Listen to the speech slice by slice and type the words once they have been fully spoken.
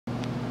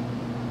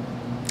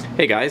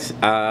Hey guys,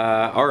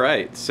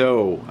 alright,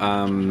 so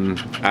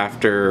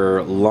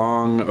after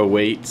long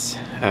awaits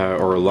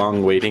or a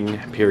long waiting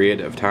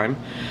period of time,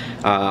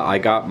 I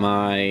got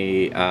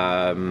my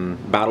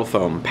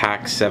Battlefoam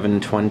Pack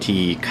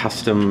 720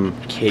 custom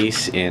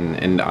case in,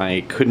 and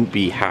I couldn't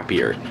be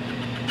happier.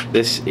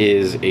 This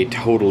is a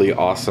totally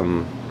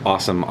awesome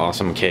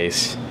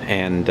case,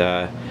 and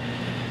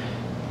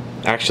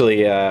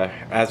actually,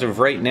 as of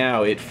right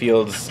now, it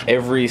fields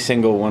every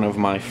single one of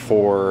my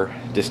 4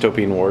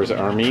 Dystopian Wars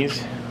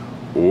armies,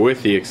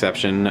 with the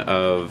exception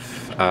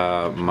of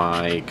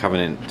my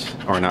Covenant,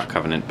 or not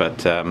Covenant,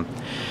 but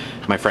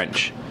my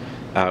French,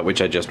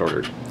 which I just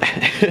ordered,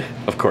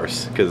 of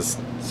course, because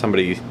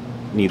somebody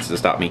needs to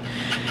stop me.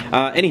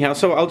 Anyhow,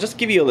 so I'll just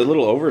give you a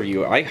little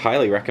overview. I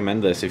highly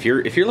recommend this. If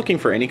you're looking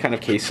for any kind of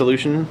case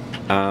solution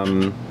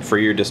for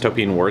your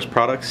Dystopian Wars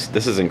products,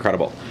 this is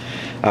incredible.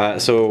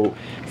 So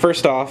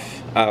first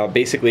off,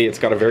 basically it's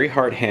got a very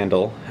hard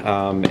handle,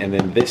 and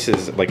then this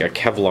is like a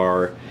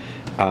Kevlar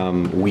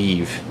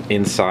weave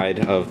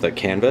inside of the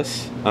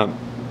canvas.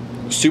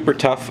 Super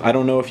tough. I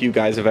don't know if you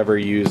guys have ever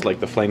used like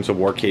the Flames of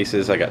War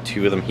cases. I got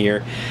 2 of them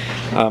here.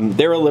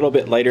 They're a little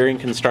bit lighter in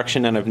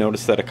construction, and I've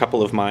noticed that a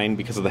couple of mine,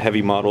 because of the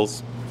heavy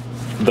models,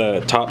 the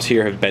tops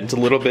here have bent a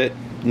little bit.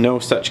 No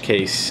such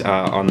case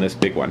on this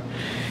big one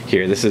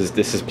here. This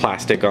is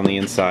plastic on the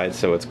inside,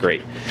 so it's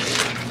great.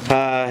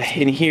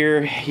 In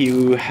here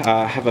you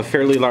have a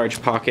fairly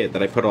large pocket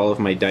that I put all of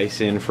my dice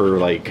in for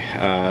like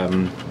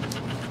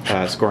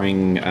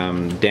scoring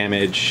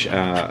damage,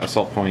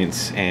 assault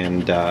points,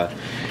 and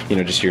you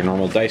know, just your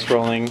normal dice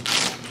rolling.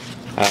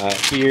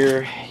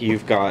 Here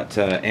you've got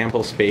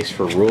ample space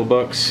for rule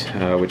books,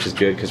 which is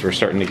good because we're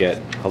starting to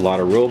get a lot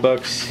of rule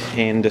books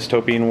in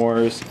Dystopian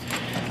Wars.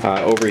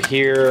 Over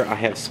here I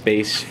have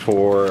space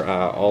for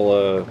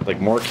all like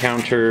more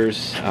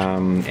counters,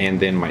 and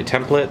then my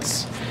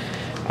templates.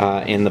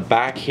 In the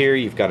back here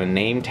you've got a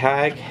name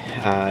tag,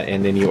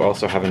 and then you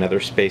also have another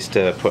space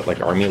to put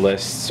like army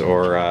lists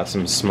or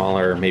some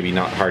smaller, maybe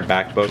not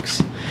hardback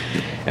books.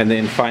 And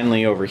then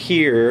finally over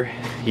here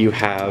you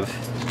have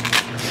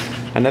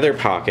another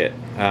pocket,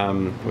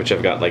 which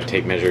I've got like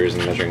tape measures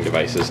and measuring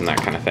devices and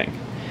that kind of thing.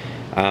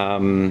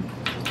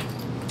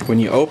 When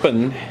you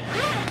open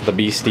the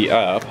beastie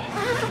up,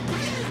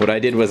 what I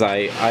did was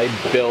I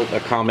built a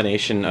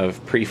combination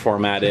of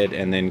pre-formatted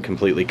and then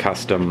completely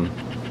custom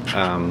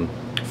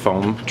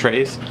foam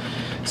trays.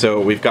 So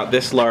we've got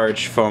this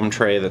large foam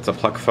tray that's a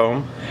pluck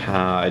foam.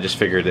 I just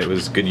figured it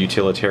was good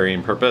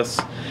utilitarian purpose,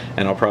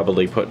 and I'll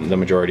probably put the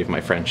majority of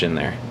my French in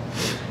there.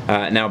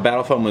 Now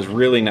Battlefoam was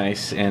really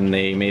nice, and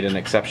they made an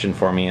exception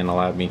for me and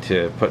allowed me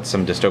to put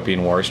some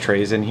Dystopian Wars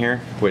trays in here,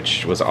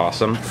 which was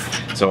awesome.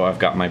 So I've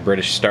got my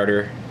British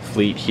starter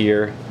fleet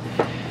here.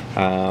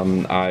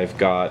 I've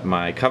got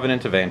my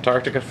Covenant of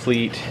Antarctica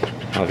fleet.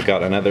 I've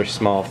got another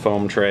small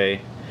foam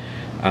tray,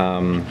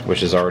 which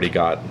has already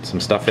got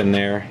some stuff in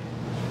there.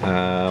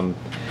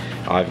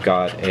 I've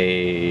got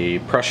a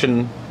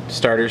Prussian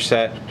starter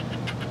set,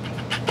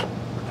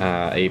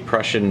 a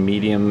Prussian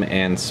medium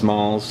and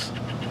smalls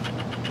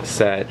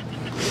set.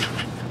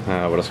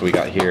 What else we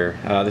got here?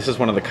 This is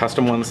one of the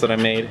custom ones that I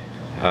made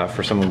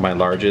for some of my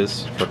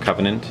larges for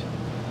Covenant.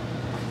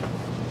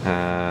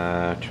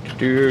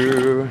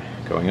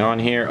 Going on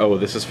here. Oh,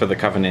 this is for the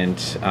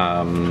Covenant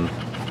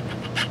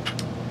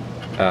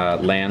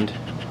land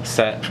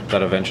set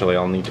that eventually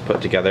I'll need to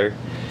put together.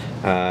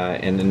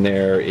 And then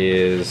there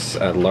is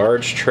a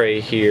large tray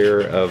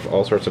here of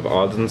all sorts of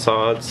odds and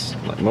sods,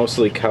 like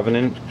mostly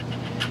Covenant,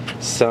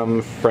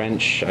 some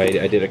French.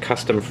 I did a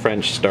custom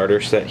French starter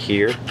set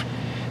here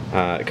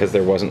because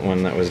there wasn't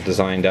one that was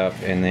designed up.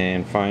 And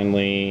then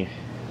finally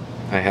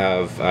I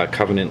have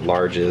Covenant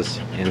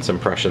larges and some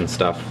Prussian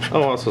stuff.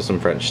 Oh, also some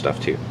French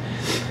stuff too.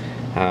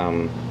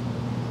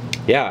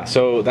 Yeah,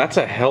 so that's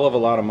a hell of a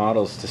lot of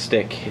models to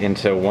stick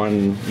into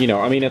one, you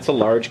know, I mean, it's a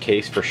large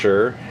case for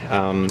sure,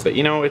 but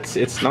you know,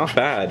 it's not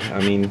bad.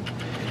 I mean,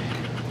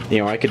 you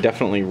know, I could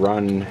definitely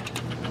run,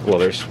 well,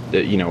 there's,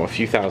 you know, a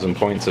few thousand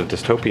points of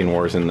Dystopian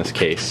Wars in this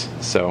case.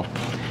 So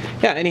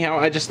yeah, anyhow,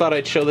 I just thought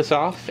I'd show this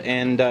off,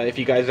 and if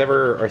you guys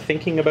ever are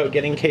thinking about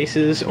getting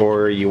cases,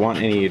 or you want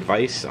any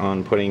advice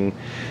on putting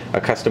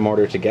a custom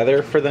order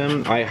together for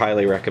them, I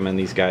highly recommend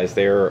these guys.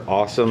 They're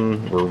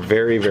awesome, were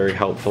very, very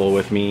helpful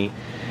with me.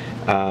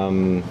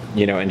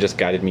 You know, and just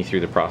guided me through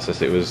the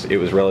process. It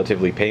was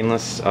relatively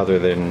painless, other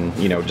than,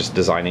 you know, just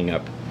designing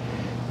up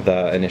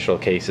the initial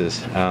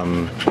cases,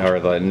 or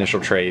the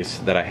initial trays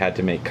that I had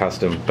to make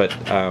custom. But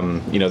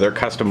you know, their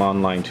custom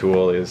online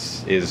tool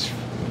is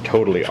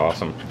totally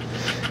awesome.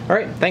 All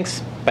right,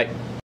 thanks. Bye.